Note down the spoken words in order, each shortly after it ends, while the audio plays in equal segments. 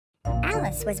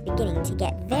Lois was beginning to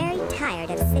get very tired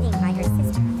of sitting by her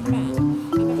sister on the bank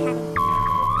and of having...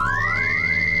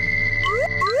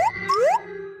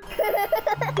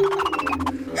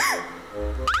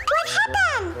 What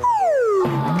happened?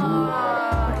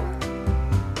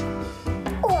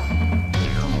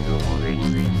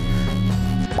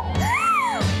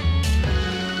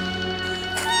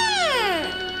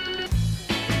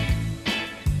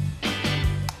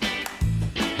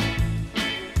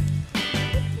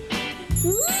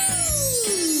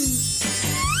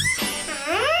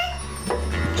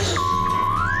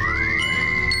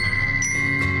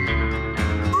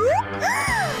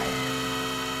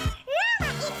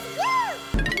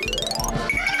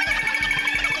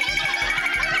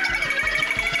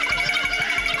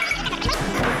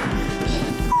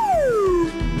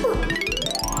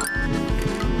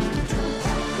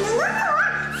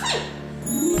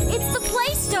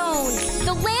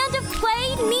 The land of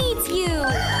play needs you!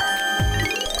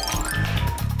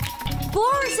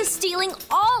 Boris is stealing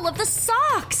all of the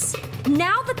socks!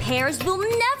 Now the pairs will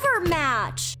never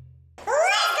match!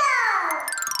 Let's go!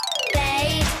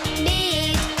 Play,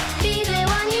 be the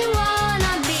one you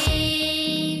wanna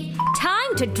be.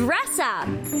 Time to dress up!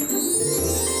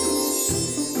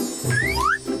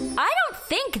 I don't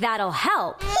think that'll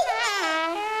help.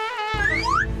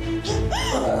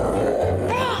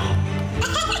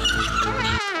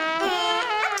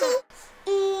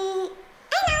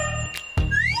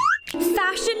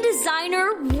 Fashion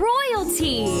designer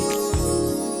royalty!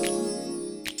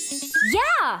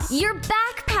 Yeah, your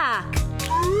backpack!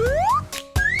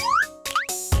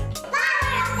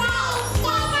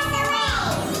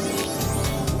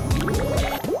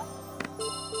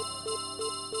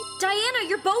 Diana,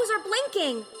 your bows are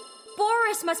blinking!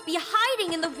 Boris must be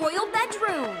hiding in the royal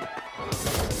bedroom!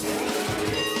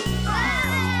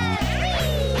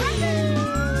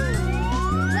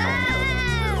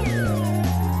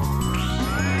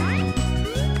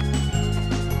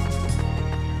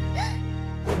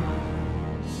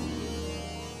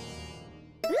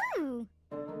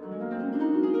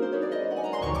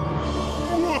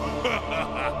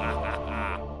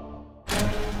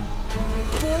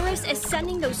 Boris is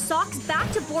sending those socks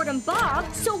back to Boredom Bob,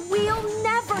 so we'll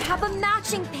never have a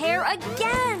matching pair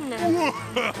again!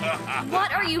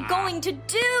 What are you going to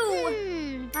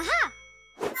do? Aha!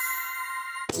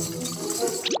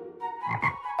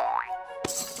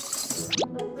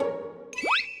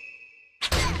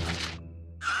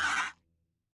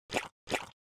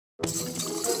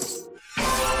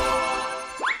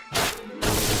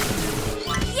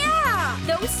 Yeah!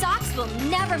 Those socks will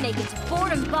never make it to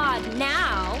Boredom Bob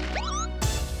now!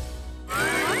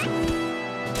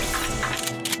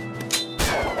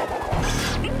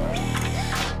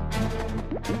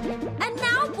 And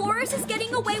now Boris is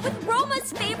getting away with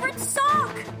Roma's favorite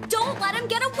sock! Don't let him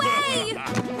get away!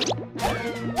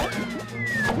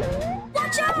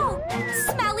 Watch out!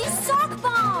 Smelly sock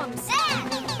bombs!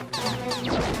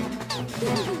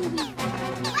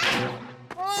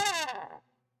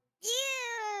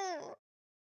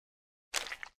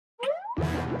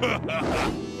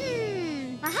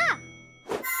 Aha!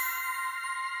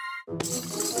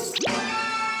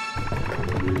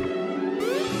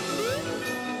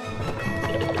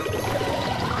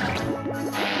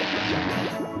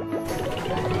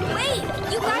 Wait!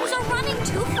 You guys are running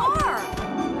too far!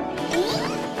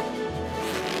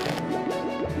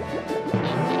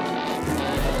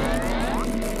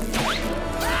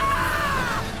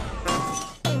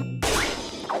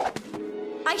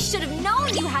 I should have known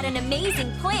you had an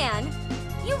amazing plan.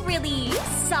 You really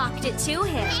socked it to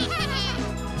him.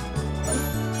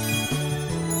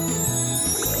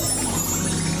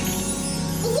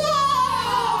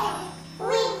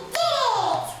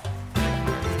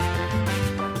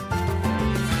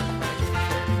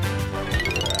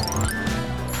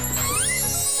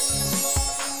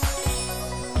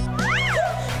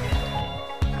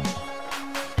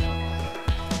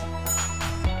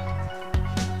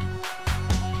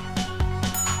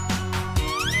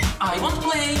 I want to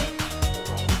play!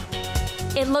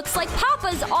 It looks like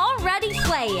Papa's already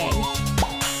playing.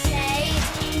 Play,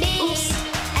 be,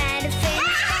 and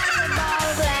finish the ball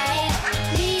play.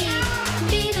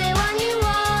 Be the one you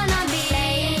wanna be.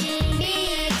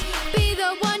 Be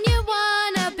the one you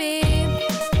wanna be.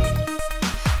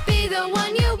 Be the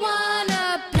one you wanna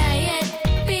play it,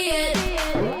 be it.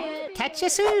 Catch you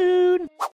soon!